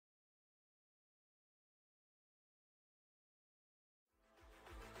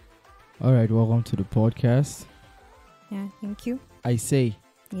All right, welcome to the podcast. Yeah, thank you. I say,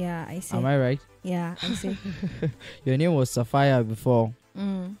 Yeah, I see. am I right? Yeah, I see. Your name was Sapphire before.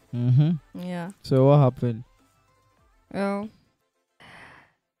 Mm, yeah. So what happened? Well,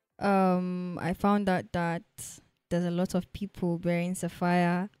 I found out that there's a lot of people bearing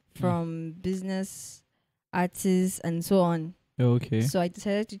Sapphire from business, artists, and so on. Okay. So I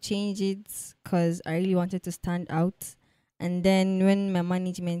decided to change it because I really wanted to stand out. And then when my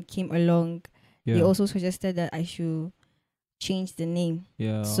management came along, they also suggested that I should change the name.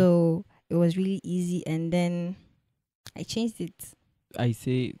 Yeah. So it was really easy, and then I changed it. I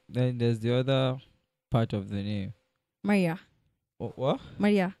say, then there's the other part of the name. Maria. Oh, what?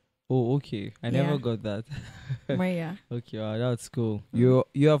 Maria. Oh, okay. I never Yeah. got that. Maria. Okay, wow, that's cool. Mm.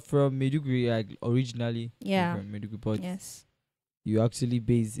 You are from Maiduguri, like originally. You're Yeah. from Maiduguri, but Yes. you actually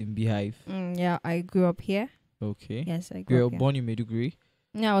based in Beehive. Yeah, I grew up here. Okay. Yes, I You grew were up here. born in Maiduguri.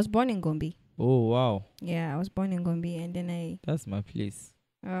 No, I was born in Gombe. Oh wow, Yeah, I was born in Gombe, and then I. that's my place.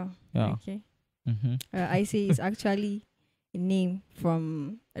 Oh, Yeah. okay. Mm-hmm. I say it's actually a name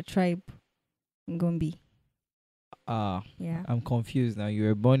from a tribe in Gombe. Yeah. I'm confused now. You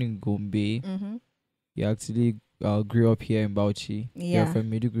were born in Gombe. Mm-hmm. You actually grew up here in Bauchi. You're Yeah.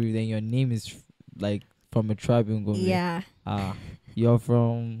 from Maiduguri. Then your name is like from a tribe in Gombe. Yeah. You're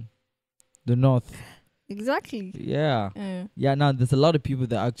from the north. Exactly. Yeah. Yeah. Now there's a lot of people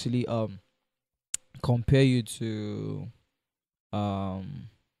that actually compare you to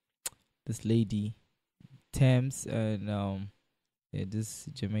this lady, Thames, and this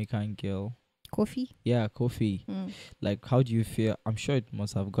Jamaican girl. Kofi. Yeah, Kofi. Like, how do you feel? I'm sure it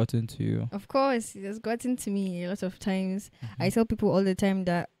must have gotten to you. Of course, it has gotten to me a lot of times. Mhm. I tell people all the time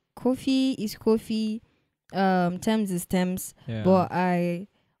that Kofi is Kofi, Thames is Thames, Yeah. but I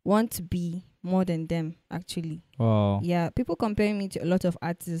want to be more than them, actually. Wow. Yeah, people compare me to a lot of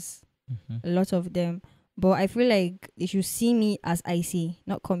artists, Mhm. a lot of them, but I feel like they should see me as I see,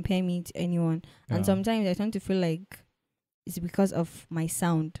 not compare me to anyone. Yeah. And sometimes I tend to feel like it's because of my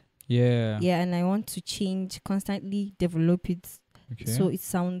sound. Yeah. Yeah, and I want to change, constantly develop it Okay. so it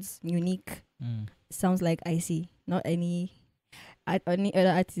sounds unique. Sounds like I see, not any other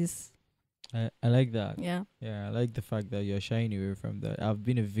artist. I like that. Yeah. Yeah, I like the fact that you're shying away from that. I've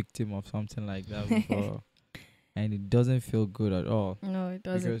been a victim of something like that before, and it doesn't feel good at all. No, it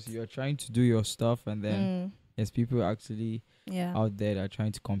doesn't. Because you're trying to do your stuff, and then there's people actually Yeah. out there that are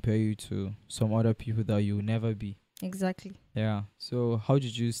trying to compare you to some other people that you'll never be. Exactly. Yeah. So how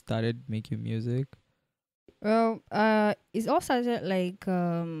did you started making music? Well, it's all started like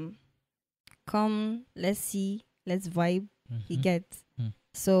come, let's see, let's vibe. You Mhm. get. Mm.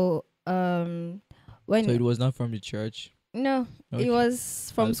 So when So it was not from the church. no, Okay. it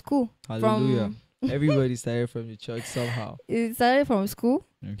was from school. Hallelujah. Everybody started from the church somehow. It started from school.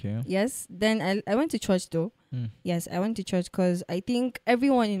 Okay. Yes. Then I went to church though. Yes, I went to church because I think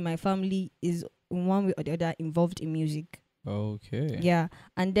everyone in my family is in one way or the other involved in music. Okay. Yeah.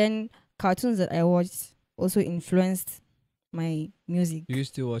 And then cartoons that I watched also influenced my music. Do you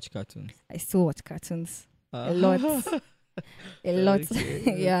still watch cartoons? I still watch cartoons. A lot. A lot.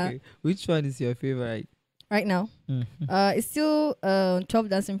 Okay, Yeah. okay. Which one is your favorite? Right now. It's still 12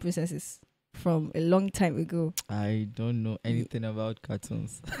 Dancing Princesses from a long time ago. I don't know anything about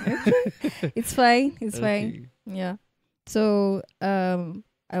cartoons. It's fine. It's fine. Okay. Yeah. So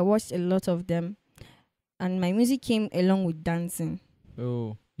I watched a lot of them, and my music came along with dancing.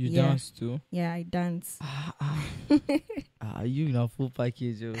 Oh, you Yeah. dance too? Yeah, I dance. You in a full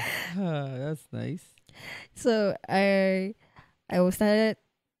package. Oh. That's nice. So I started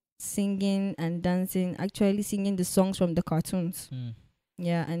singing and dancing, actually singing the songs from the cartoons.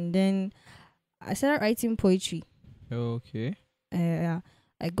 Yeah, and then I started writing poetry. Okay. Yeah,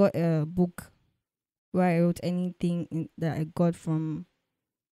 I got a book where I wrote anything that I got from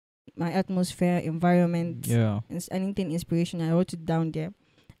my atmosphere, environment, Yeah. anything inspirational. I wrote it down there,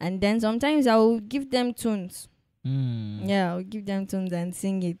 and then sometimes I will give them tunes. Yeah, I'll give them tunes and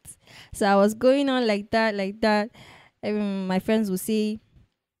sing it. So I was going on like that. My friends would say,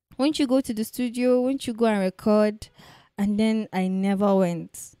 "Won't you go to the studio? Won't you go and record?" And then I never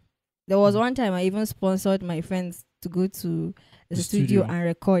went. There was one time I even sponsored my friends to go to the studio and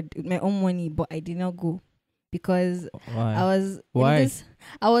record with my own money, but I did not go because Why? I was Why?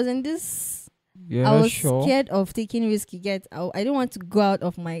 in this. You're I not was sure? scared of taking risky get. I didn't want to go out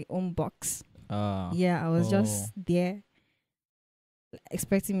of my own box. Yeah, I was just there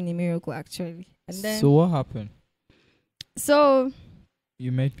expecting a miracle actually. And then So what happened? so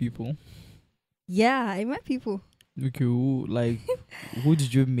You met people? yeah, I met people. Okay, who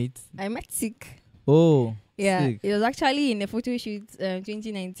did you meet? I met Sick. Oh, Yeah, sick. it was actually in a photo shoot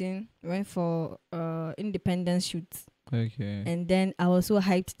 2019. Went for independence shoot. Okay. And then I was so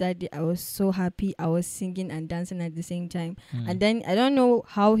hyped that day. I was so happy. I was singing and dancing at the same time. And then I don't know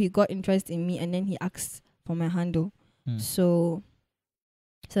how he got interest in me. And then he asked for my handle. So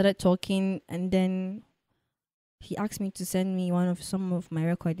started talking. And then he asked me to send me some of my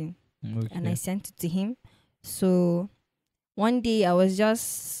recording. Okay. And I sent it to him. So one day I was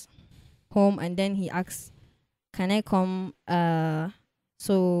just home. And then he asked, can I come?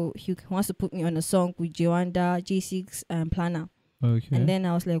 So he wants to put me on a song with Jawanda, J6, and Planner. Okay. And then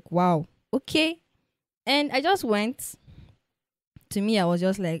I was like, wow, okay. And I just went. To me, I was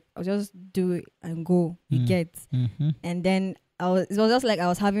just like, I'll just do it and go. You get. And then it was just like I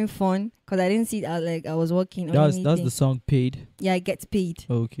was having fun because I didn't see it like I was working or anything. That's the song paid. Yeah, I get paid.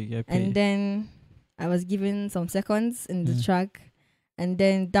 Okay, get paid. And then I was given some seconds in the track. And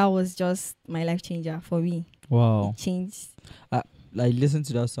then that was just my life changer for me. Wow. It changed. I listen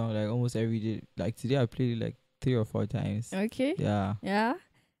to that song like almost every day. Like today I played it like 3 or 4 times. Okay. Yeah. Yeah.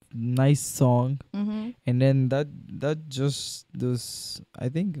 Nice song. And then that just those, I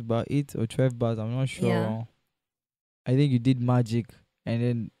think about 8 or 12 bars, I'm not sure. Yeah. I think you did magic. And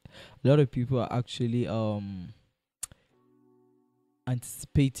then a lot of people are actually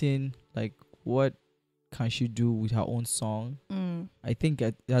anticipating like what can she do with her own song. I think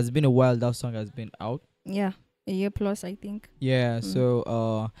it has been a while that song has been out. Yeah, a year plus, I think. Yeah.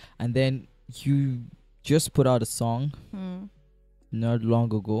 So and then you just put out a song not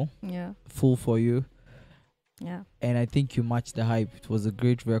long ago. Yeah. Full for You. Yeah. And I think you matched the hype. It was a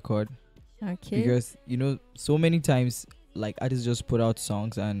great record. Okay. Because so many times like artists just put out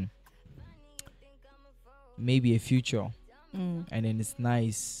songs and maybe a feature and then it's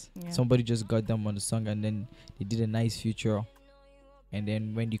nice. Yeah. Somebody just got them on the song and then they did a nice feature, and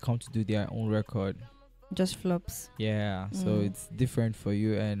then when you come to do their own record, just flops. Yeah. So it's different for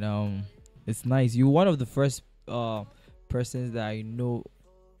you, and it's nice. You're one of the first persons that I know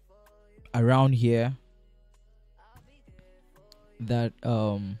around here that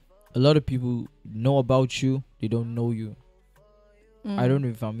a lot of people know about you. They don't know you. I don't know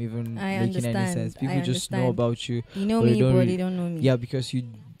if I'm even making any sense. People just know about you. You know me, but they don't know me. Yeah, because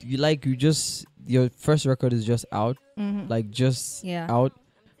your first record is just out, like just out,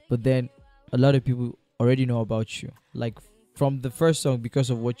 but then a lot of people already know about you. Like from the first song,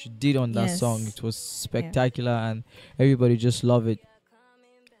 because of what you did on that song, it was spectacular, and everybody just love it.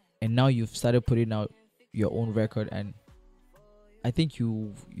 And now you've started putting out your own record, and I think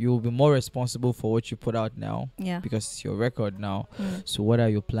you'll be more responsible for what you put out now. Yeah. Because it's your record now. So what are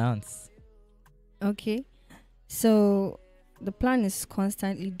your plans? Okay. So the plan is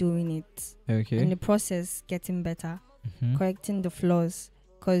constantly doing it. Okay. In the process, getting better, correcting the flaws.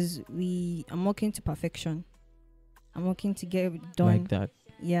 Because I'm working to perfection. I'm working to get it done. Like that.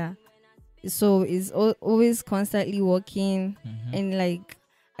 Yeah. So it's always constantly working. And like,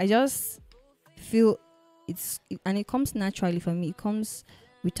 I just feel and it comes naturally for me. It comes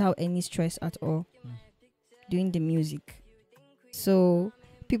without any stress at all. Doing the music. So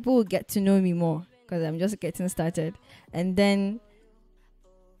people will get to know me more because I'm just getting started. And then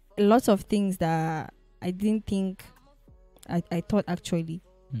a lot of things that I didn't think I thought actually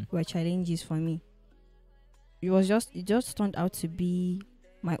were challenges for me. It just turned out to be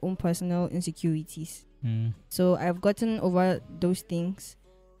my own personal insecurities. So I've gotten over those things.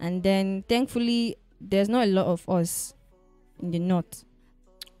 And then thankfully there's not a lot of us in the north.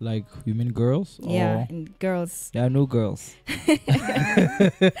 Like, you mean girls? Yeah, and girls. There are no girls.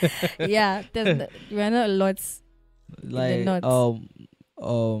 Yeah, we're not a lot like in the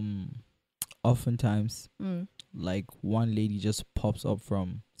north. Oftentimes like one lady just pops up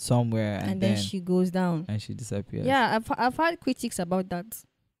from somewhere and then she goes down and she disappears. Yeah, I've had critics about that.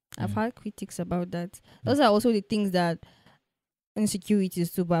 Those are also the things that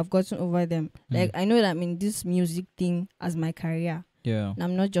insecurities too, but I've gotten over them. Like, I know that I'm in this music thing as my career. Yeah. And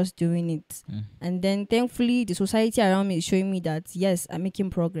I'm not just doing it. And then thankfully the society around me is showing me that yes, I'm making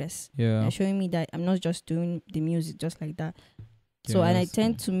progress. Yeah. They're showing me that I'm not just doing the music just like that. So and I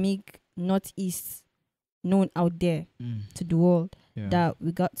tend to make Northeast known out there to the world that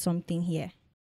we got something here.